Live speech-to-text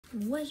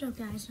What's up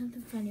guys,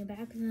 something funny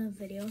back in the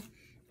video.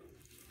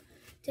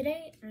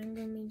 Today I'm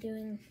going to be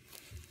doing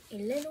a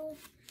little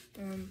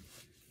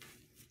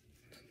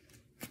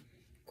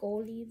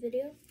goalie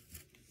video.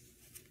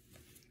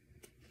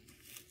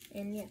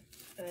 And yeah,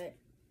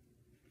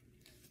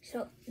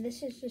 so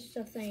this is the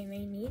stuff that you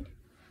may need.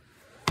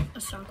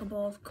 A soccer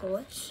ball, of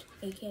course,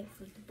 aka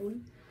football,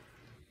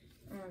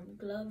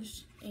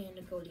 gloves and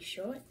a goalie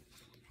short,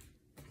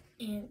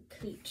 and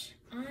cleats.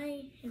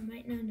 I am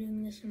right now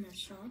doing this in my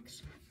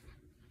socks.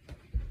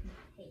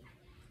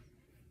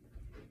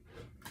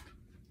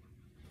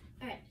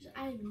 Alright, so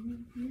I've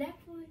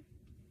never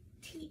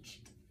taught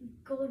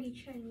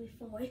goalie training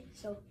before,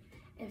 so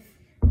if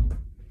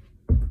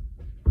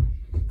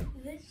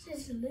this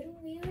is a little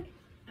weird,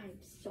 I'm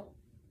so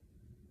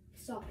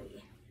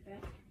sorry.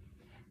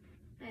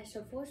 Alright,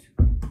 so first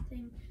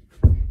thing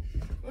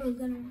we're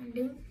gonna want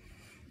to do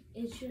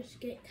is just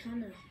get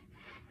kind of,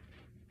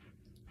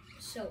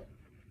 so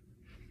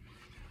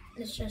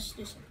let's just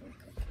do something real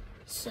quick.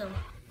 So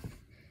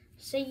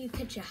say you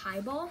catch a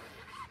high ball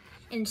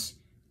and it's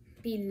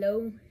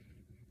below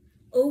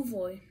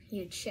over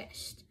your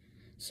chest,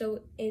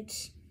 so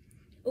it's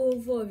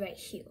over right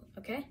here,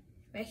 okay,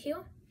 right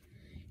here.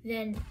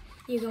 Then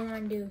you're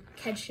going to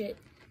catch it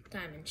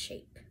diamond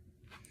shape.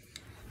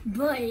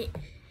 But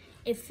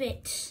if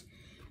it's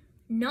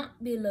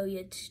not below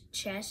your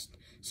chest,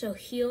 so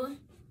here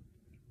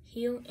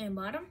and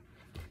bottom,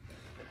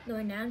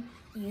 going down,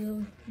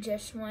 you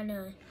just want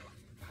to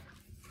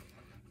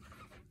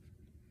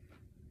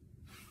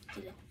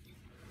do that.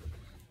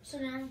 So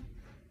now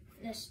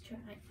let's try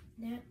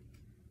that,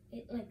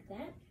 it like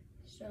that.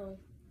 So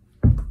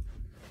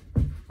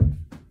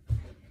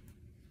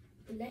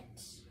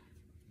let's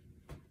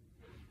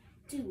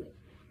do it.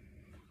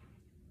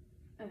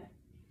 Alright,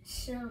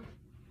 so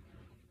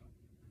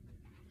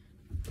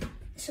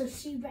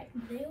see right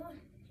there,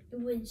 it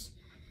was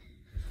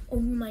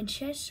over my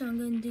chest, so I'm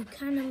going to do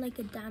kind of like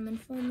a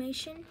diamond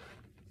formation.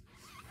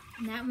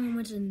 And that one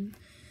was in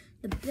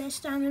the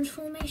best diamond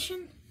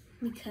formation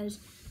because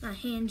my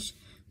hands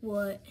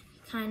were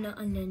kind of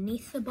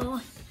underneath the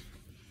ball.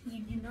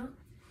 You do not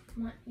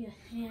want your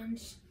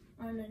hands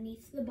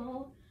underneath the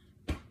ball.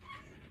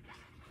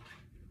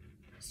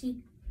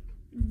 See,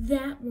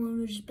 that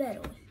one was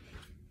better.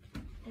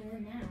 And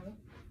then now,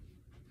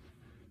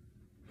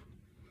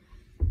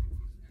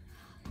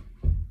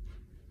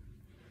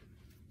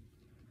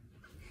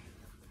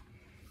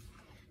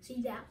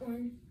 see, that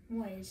one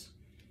was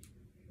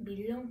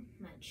below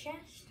my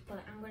chest,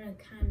 but I'm gonna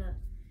kind of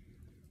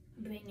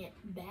bring it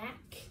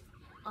back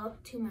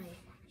up to my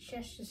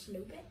chest just a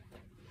little bit.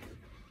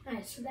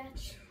 Alright, so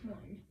that's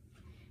one.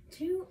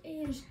 Two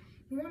is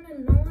you want to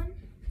learn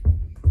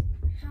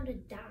how to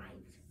dive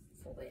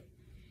for it.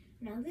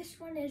 Now this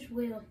one is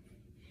where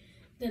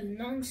the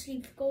long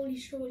sleeve goalie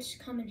shorts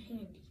come in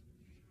handy.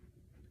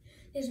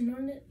 There's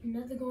another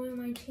goalie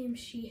on my team,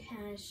 she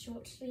has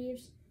short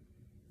sleeves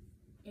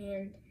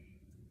and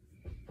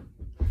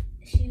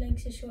she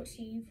likes a short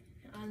sleeve.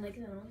 I like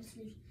the long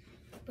sleeves.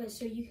 But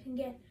so you can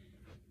get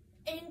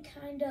any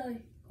kind of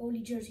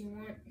goalie jersey you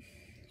want,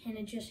 and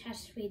it just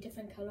has to be a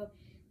different color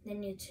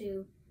than your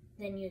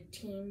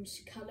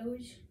team's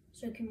colors.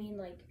 So it can mean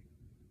like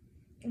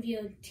if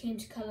your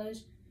team's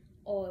colors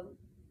are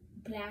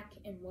black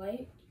and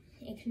white,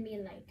 it can be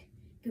like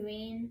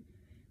green,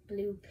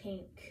 blue,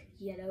 pink,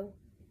 yellow,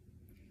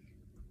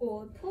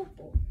 or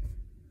purple.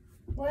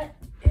 What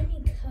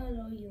any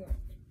color you want.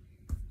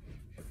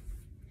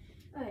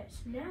 Alright,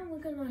 so now we're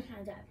gonna learn how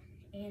to dive.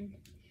 And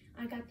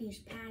I got these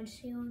pads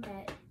here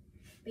that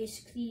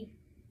basically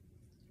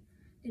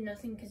do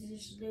nothing because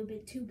it's a little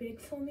bit too big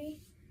for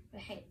me.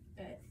 But hey,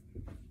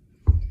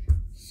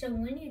 so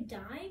when you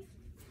dive,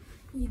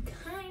 you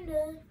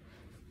kinda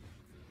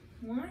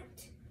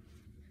want,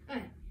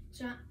 alright,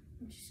 so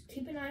just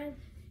keep an eye,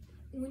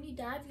 when you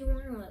dive, you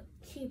wanna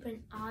keep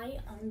an eye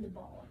on the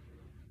ball.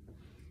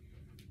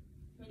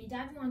 When you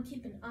dive, you wanna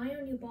keep an eye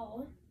on your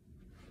ball,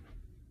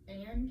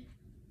 and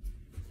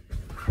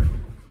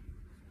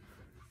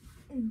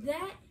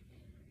that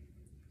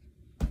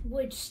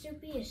would still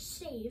be a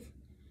save,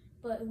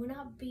 but it would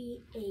not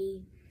be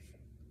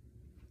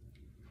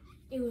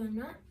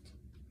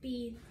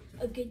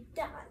a good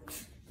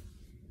dive.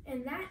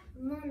 And that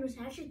one was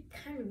actually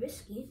kind of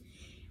risky,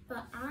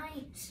 but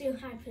I still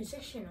had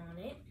position on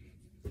it.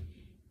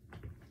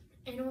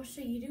 And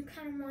also you do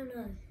kind of want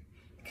to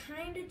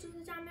kind of do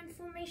the diamond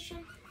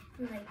formation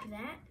like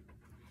that,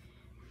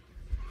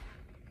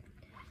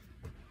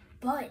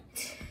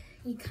 but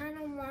you kind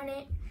of want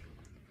it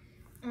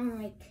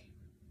on like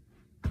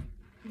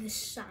the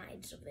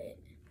sides of it,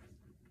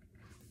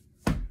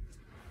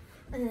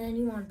 and then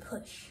you want to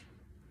push.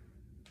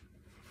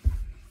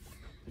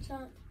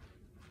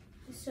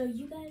 So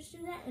you guys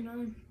do that, and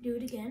I'll do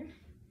it again.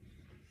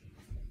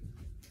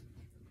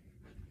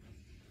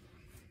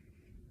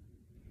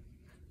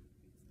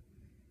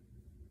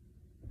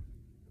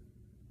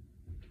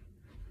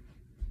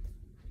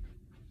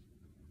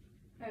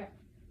 Alright,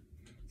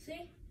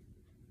 3,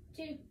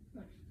 2,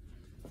 1.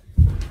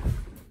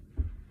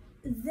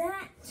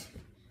 that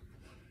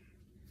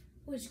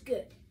was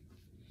good.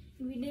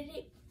 If you did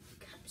it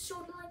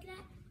sort of like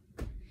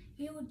that,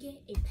 you would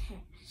get a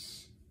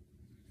pass.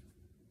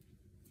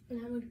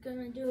 Now we're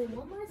gonna do it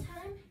one more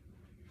time,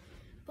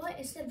 but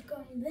instead of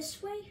going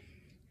this way,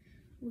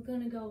 we're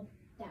gonna go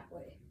that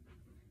way.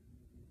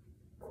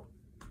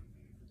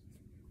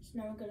 So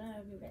now we're gonna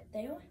have it right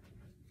there.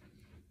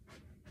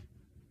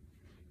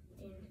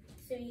 And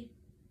 3,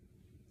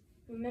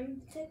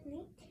 remember the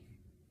technique.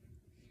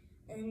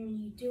 And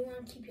you do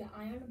want to keep your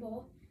eye on the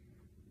ball.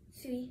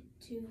 3,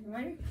 2,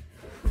 1.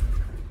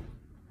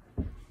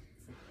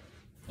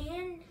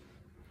 And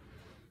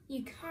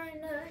you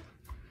kinda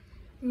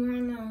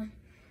wanna,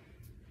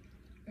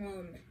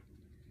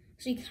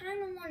 so you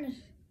kinda wanna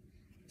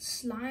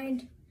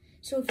slide.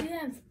 So if you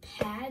have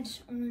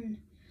pads on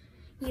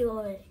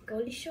your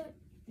goalie shirt,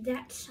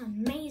 that's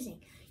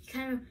amazing.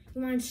 You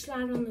wanna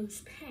slide on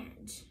those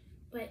pads.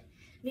 But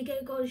if you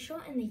get a goalie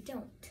shirt and they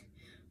don't,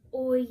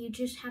 or you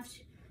just have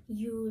to,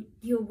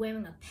 you're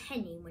wearing a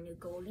penny when you're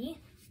goalie,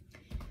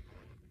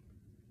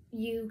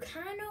 you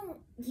kind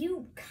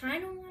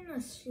of want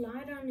to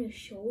slide on your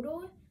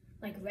shoulder,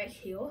 like right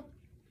here,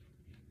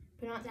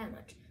 but not that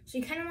much. So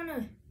you kind of want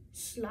to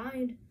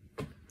slide,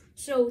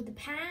 so the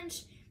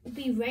pads would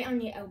be right on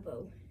your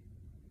elbow.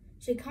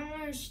 So you kind of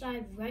want to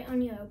slide right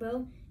on your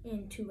elbow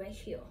into right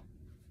here.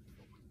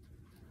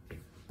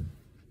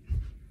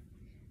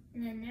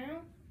 And then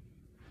now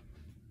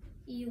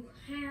you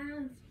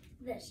have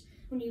this.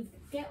 When you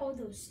get all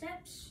those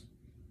steps,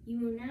 you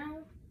will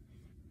now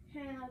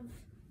have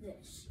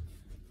this.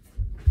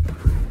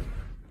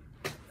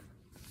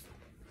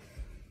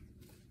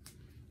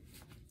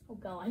 Oh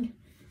God.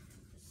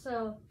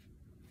 So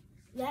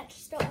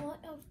that's the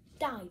art of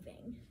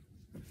diving.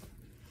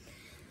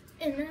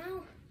 And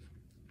now,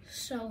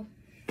 so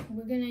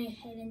we're gonna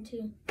head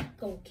into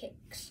goal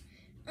kicks.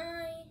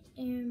 I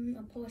am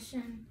a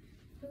person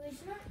who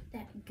is not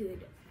that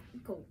good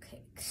at goal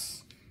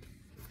kicks.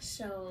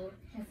 So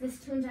if this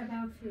turns out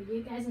bad for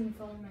you guys and you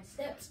follow my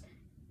steps,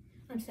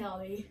 I'm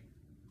sorry.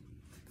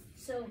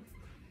 So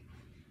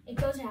it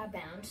goes out of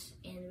bounds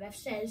and the ref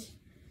says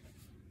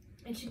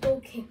it's a goal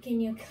kick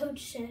and your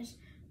coach says,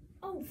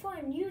 oh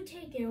fine, you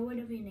take it, or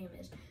whatever your name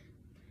is.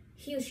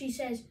 He or she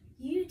says,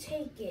 you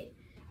take it.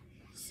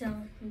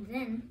 So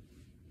then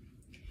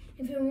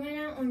if you went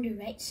out on the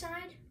right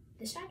side,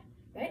 this side,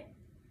 right?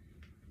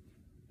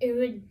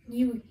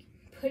 You would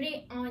put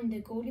it on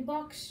the goalie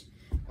box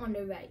on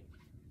the right.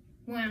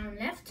 Went on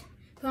left,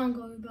 put on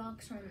goalie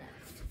box on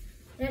left.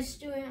 Let's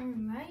do it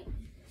on right.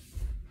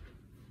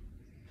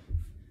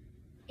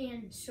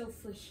 And so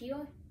for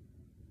here,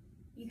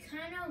 you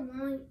kind of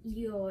want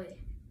your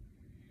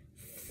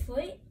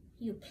foot,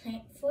 your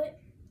plant foot.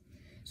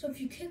 So if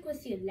you kick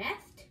with your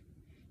left,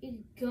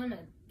 you're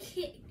gonna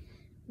kick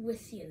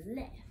with your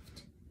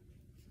left.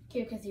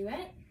 Kick with your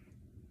right.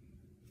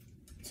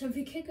 So if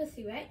you kick with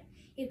your right,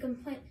 you can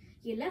plant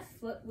your left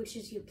foot, which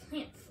is your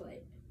plant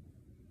foot.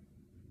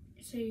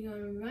 So you're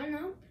gonna run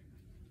up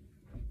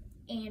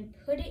and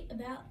put it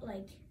about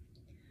like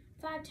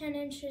 5-10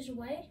 inches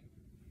away.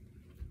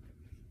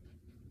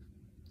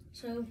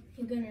 So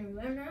you're gonna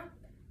run up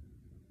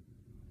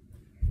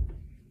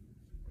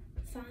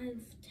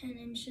 5-10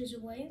 inches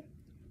away.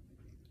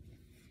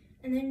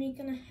 And then you're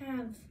gonna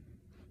have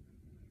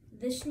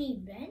this knee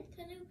bent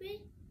a little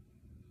bit.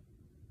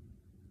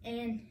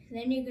 And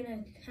then you're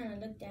gonna kind of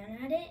look down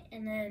at it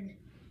and then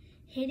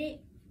hit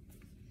it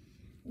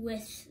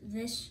with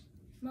this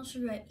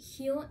muscle right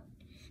here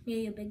near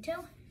your big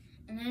toe.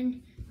 And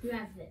then you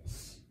have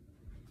this.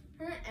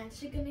 I'm not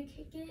actually gonna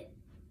kick it.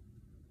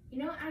 You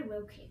know what? I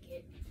will kick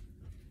it.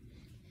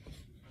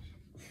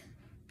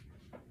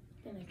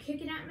 Gonna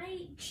kick it at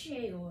my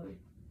chair.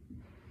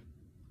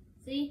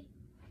 3,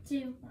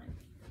 2,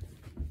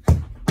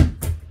 1.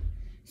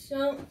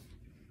 So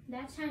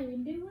that's how you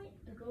do it,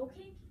 a goal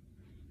kick.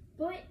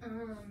 But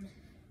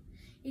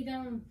you're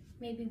gonna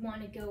maybe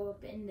want to go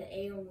up in the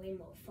air way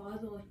more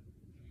farther.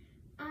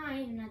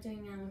 I am not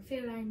doing that on the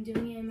field, I'm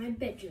doing it in my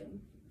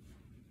bedroom.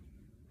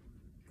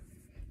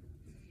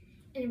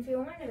 And if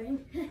you're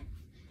wondering,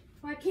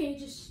 why can't you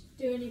just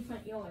do it in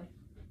front yard?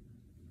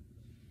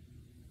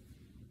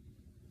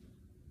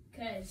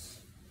 Because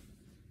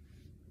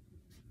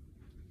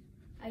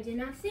I did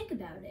not think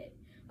about it.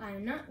 I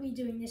am not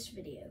redoing this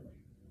video.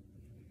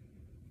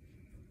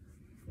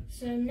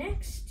 So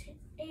next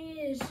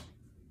is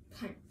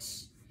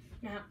punts.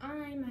 Now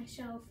I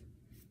myself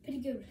pretty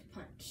good with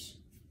punts.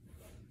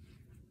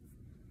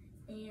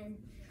 And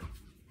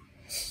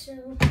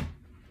so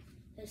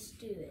let's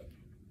do it.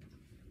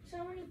 So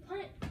when you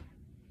punt,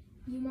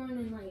 you want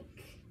to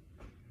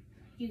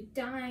you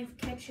dive,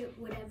 catch it,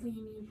 whatever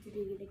you need to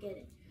do to get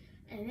it.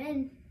 And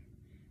then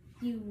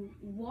you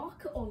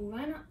walk or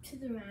run up to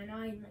the round.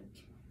 I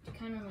to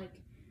kind of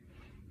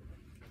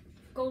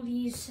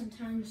goalies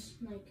sometimes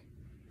like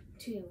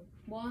to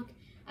walk.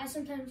 I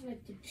sometimes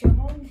like to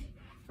jog.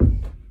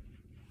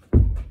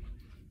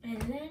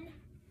 And then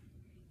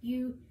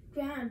you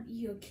grab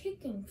your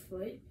kicking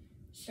foot,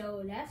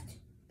 so left,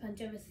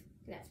 punch it with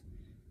left.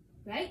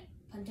 right,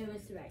 punt it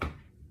with the right.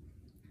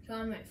 So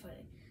I'm right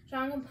footed. So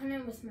I'm gonna punt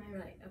it with my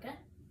right, okay?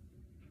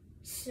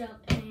 So,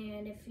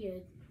 and if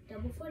you're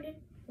double footed,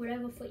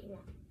 whatever foot you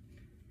want.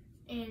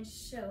 And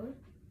so,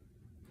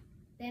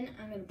 then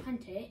I'm gonna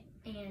punt it,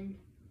 and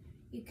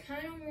you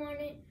kind of want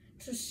it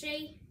to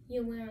say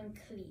you're wearing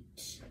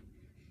cleats.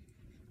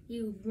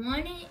 You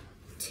want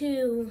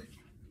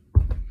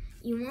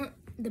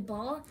the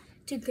ball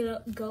to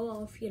go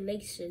off your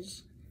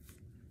laces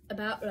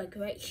about like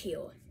right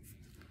here.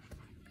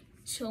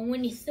 So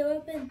when you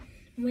throw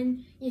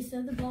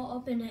the ball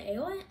up in the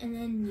air and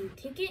then you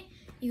kick it,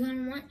 you're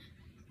gonna want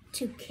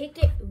to kick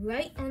it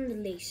right on the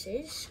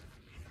laces.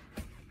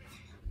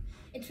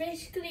 It's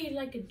basically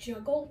like a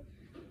juggle,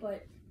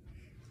 but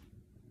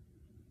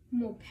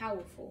more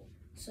powerful.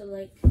 So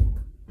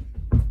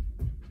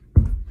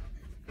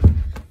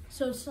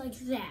it's like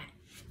that.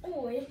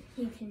 Or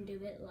you can do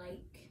it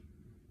like,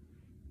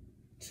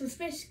 so it's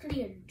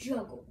basically a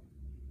juggle,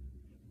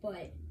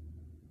 but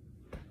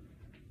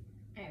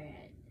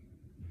alright.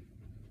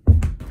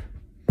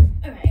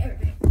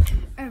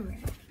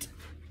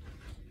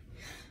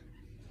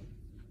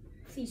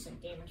 Please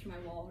don't damage my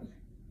wall.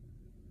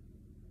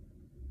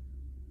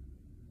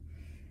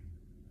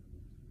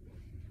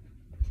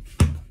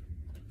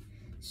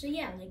 So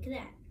yeah, like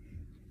that.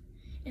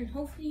 And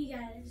hopefully you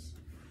guys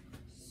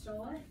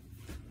saw it.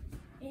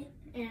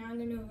 And I'm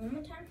gonna do it one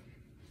more time.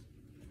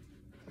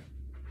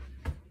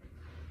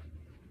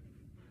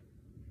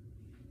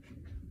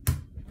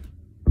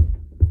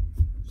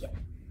 Yeah.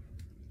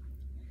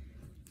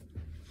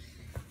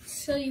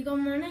 So you're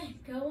gonna wanna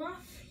go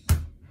off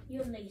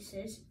your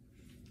laces.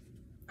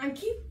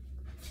 Okay.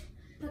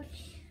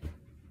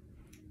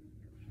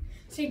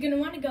 So you're gonna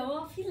wanna go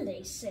off your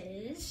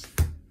laces.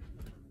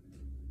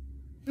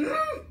 You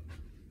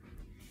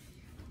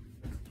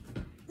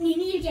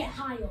need to get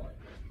high on.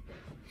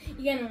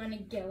 You're gonna wanna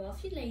go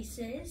off your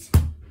laces.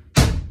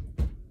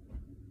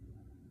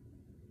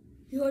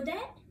 You heard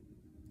that?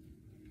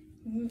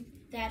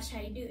 That's how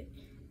you do it.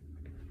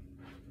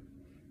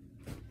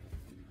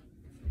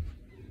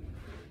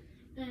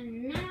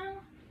 And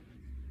now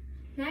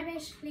I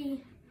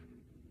basically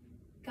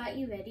got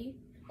you ready.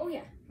 Oh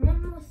yeah,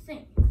 one more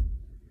thing.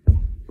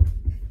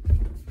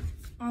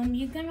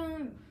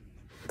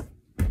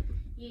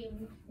 You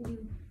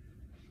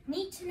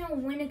need to know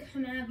when to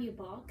come out of your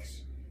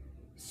box.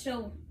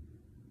 So,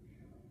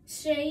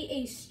 say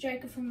a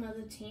striker from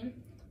another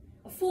team,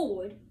 a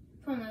forward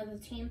from another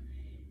team,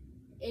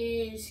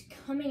 is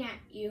coming at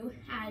you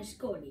as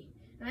goalie,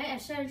 right?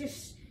 Instead of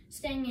just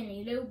staying in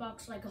a little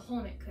box like a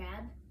hermit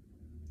crab,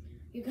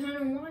 you kind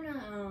of want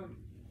to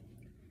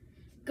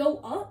go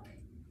up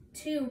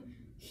to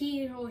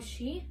he or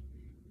she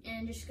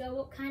and just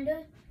go up kind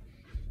of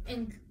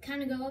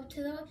go up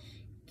to them,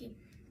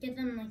 get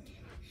them like,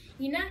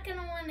 you're not going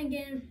to want to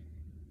get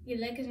your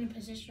legs in a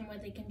position where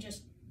they can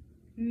just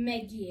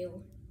meg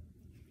you.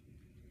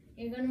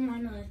 You're going to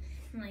want to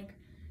like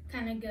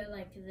kind of go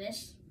like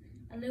this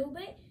a little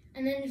bit,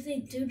 and then if they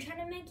do try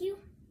to meg you,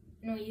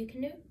 you know what you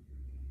can do?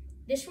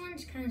 This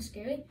one's kind of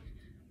scary,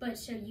 but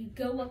so you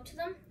go up to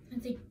them,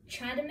 if they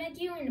try to meg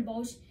you and the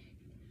ball's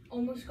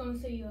almost going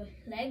through your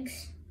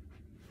legs,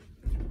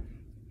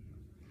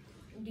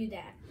 do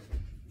that.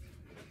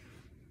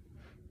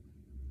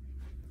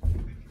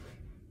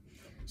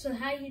 So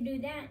how you do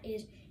that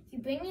is you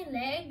bring your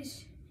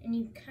legs and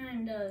you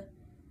kind of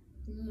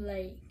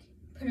like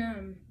put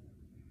them,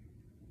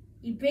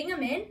 you bring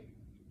them in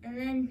and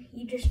then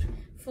you just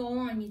fall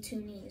on your two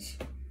knees.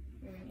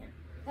 Yeah.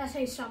 That's how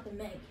you stop the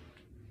meg.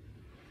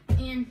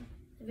 And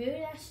the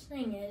very last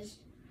thing is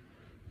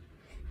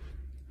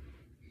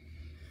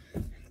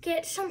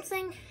get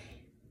something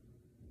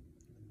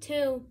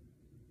to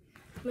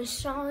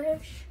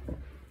massage.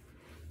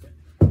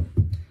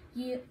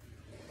 You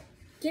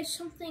get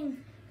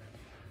something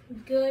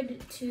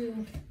good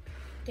to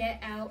get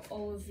out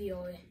all of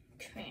your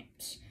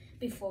cramps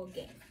before a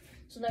game.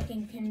 So that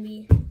can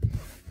be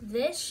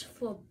this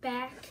for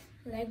back,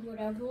 leg,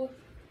 whatever.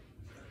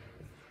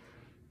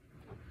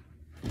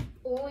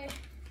 Or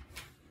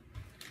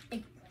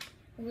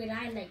what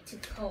I like to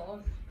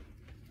call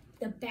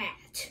the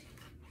bat.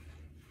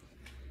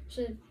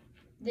 So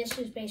this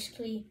is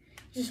basically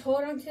just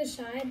hold on to the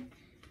side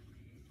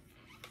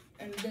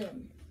and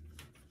boom.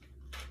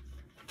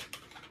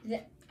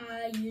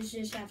 I use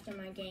this after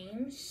my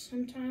games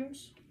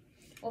sometimes,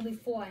 or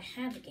before I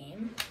have a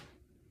game.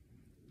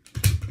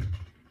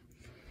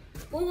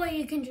 Or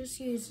you can just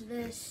use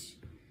this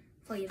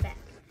for your back.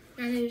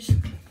 Now there's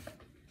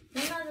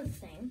one other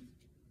thing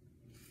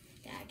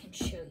that I can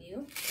show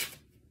you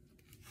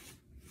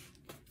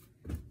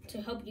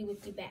to help you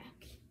with your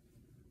back.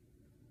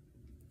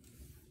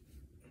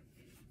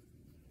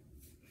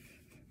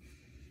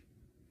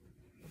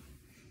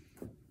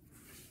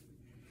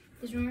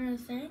 There's one other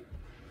thing.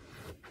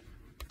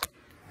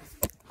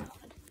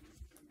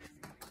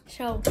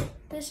 So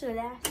this is the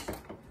last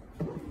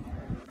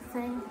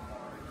thing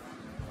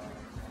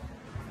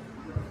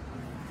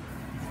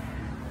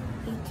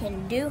you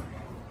can do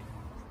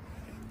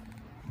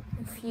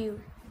if you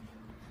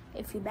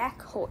if your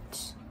back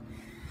hurts.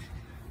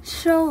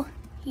 So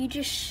you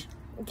just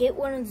get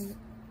one of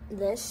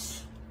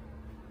this,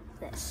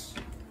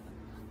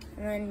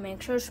 and then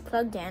make sure it's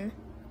plugged in.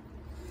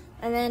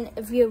 And then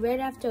if you're right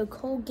after a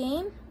cold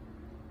game,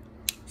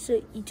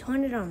 so you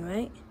turn it on,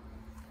 right?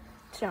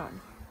 It's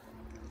on.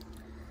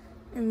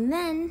 And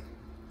then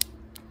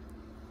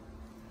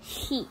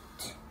heat.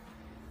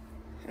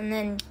 And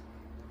then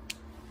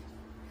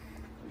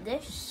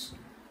this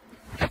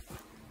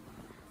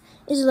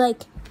is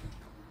like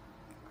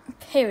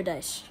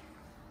paradise.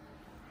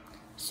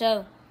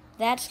 So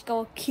that's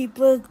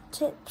goalkeeper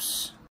tips.